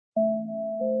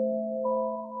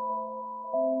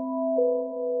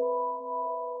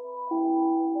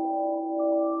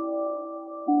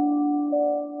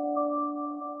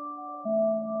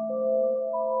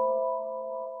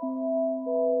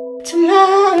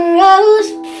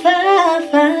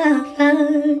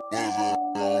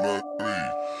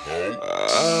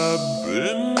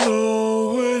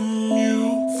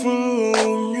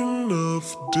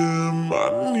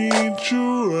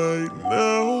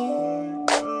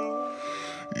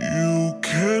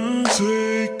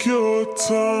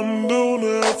time, don't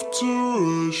have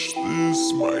to rush.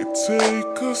 This might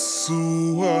take us a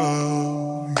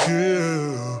while,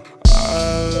 yeah. I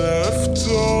left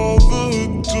all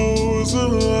the doors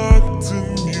unlocked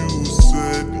and you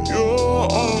said you're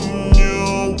on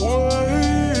your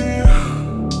way.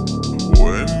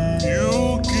 When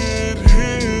you get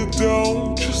here,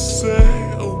 don't just say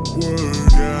a word,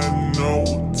 got no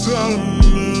time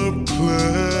to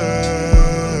play.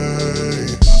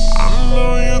 I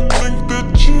know you think that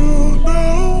you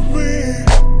know me,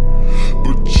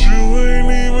 but you ain't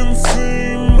even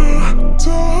seen my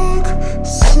dark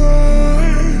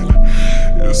side.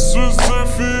 It's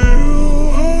reserved for you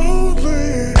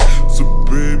only, so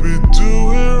baby do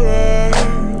it right,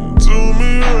 do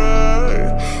me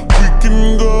right. We can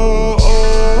go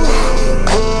over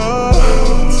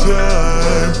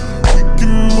time, we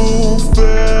can move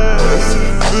fast,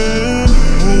 then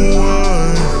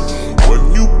rewind. When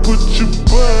you put your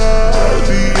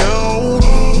body on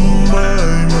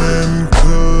mine and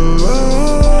collide,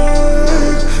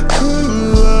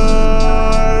 collide.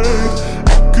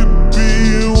 It could be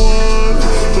one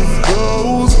of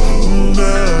those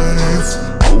nights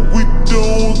where we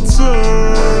don't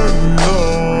turn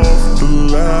off the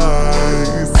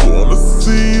lights. Wanna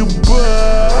see your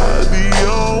body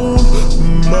on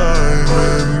mine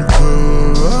and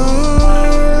collide,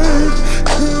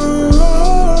 collide.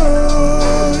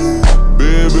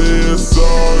 Baby, it's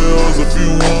all yours if you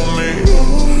want me,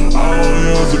 all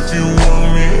yours if you want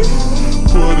me.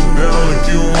 Put it down like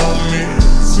you want me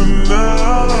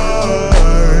tonight.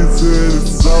 Said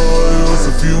it's all yours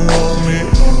if you want me,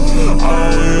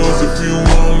 all yours if you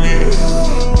want me.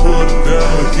 Put it down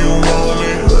like you want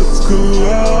me. Let's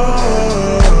collide.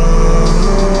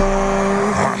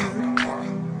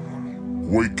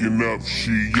 Waking up,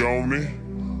 she on it.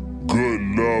 Good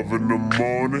love in the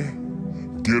morning.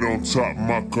 Get on top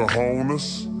my cojones.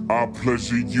 I'll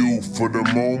pleasure you for the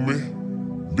moment.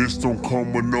 This don't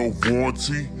come with no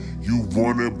warranty. You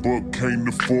want it but can't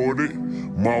afford it.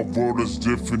 My world is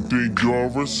different than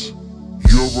yours.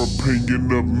 Your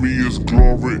opinion of me is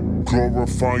glory,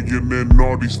 glorifying in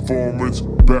all these formats.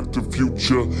 Back to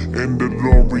Future and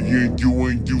DeLorean. You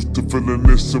ain't used to feeling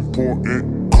this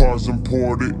important. Cars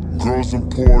imported, girls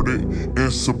imported,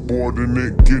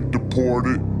 insubordinate, get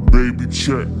deported. Baby,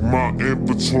 check my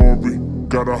inventory.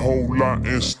 Got a whole lot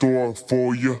in store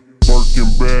for you. Birkin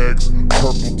bags,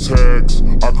 purple tags.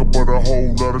 I could put a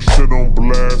whole lot of shit on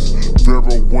blast. Vera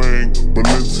Wang,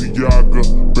 Balenciaga.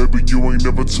 Baby, you ain't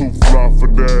never too fly for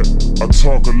that. I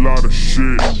talk a lot of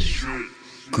shit,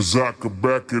 cause I could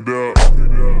back it up.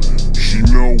 She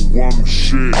know I'm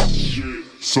shit,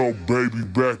 so baby,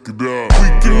 back it up. We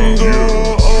can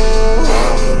go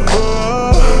over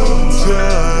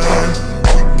time,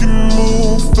 we can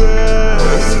move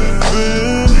fast,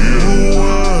 then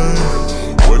rewind.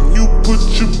 When you put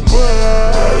your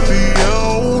body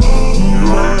on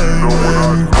mine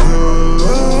and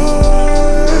collide,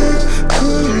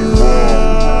 collide.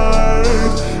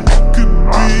 It could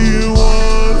be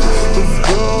one of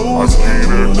those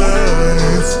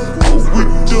nights where we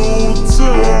don't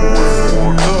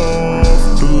turn off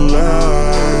the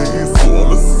lights.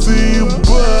 Wanna see your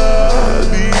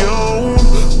body on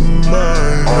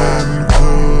mine and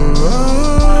collide,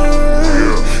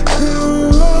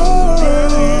 collide.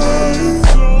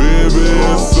 Baby,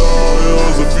 it's all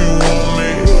yours if you want me,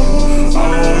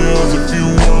 all yours if you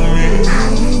want me.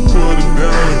 Put it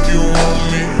down if you want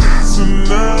me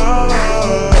tonight.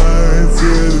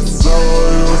 Said it's all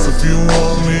yours if you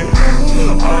want me,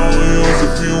 all yours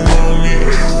if you want me.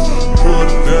 Put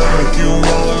it down if you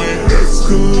want me. Let's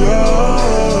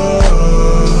collide.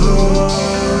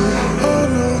 I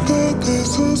know that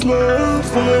this is love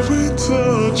where we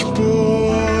touch,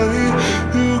 boy.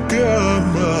 You got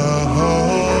my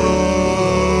heart,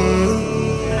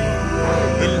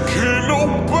 and can't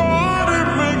nobody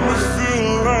make me feel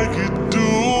like you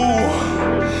do,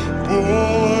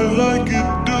 boy, like you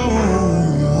do.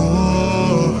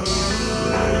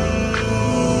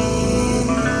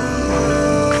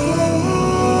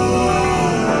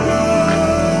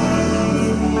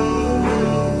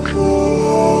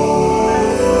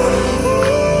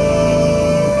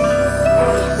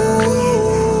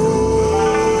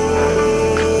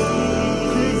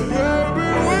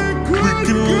 We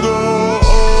can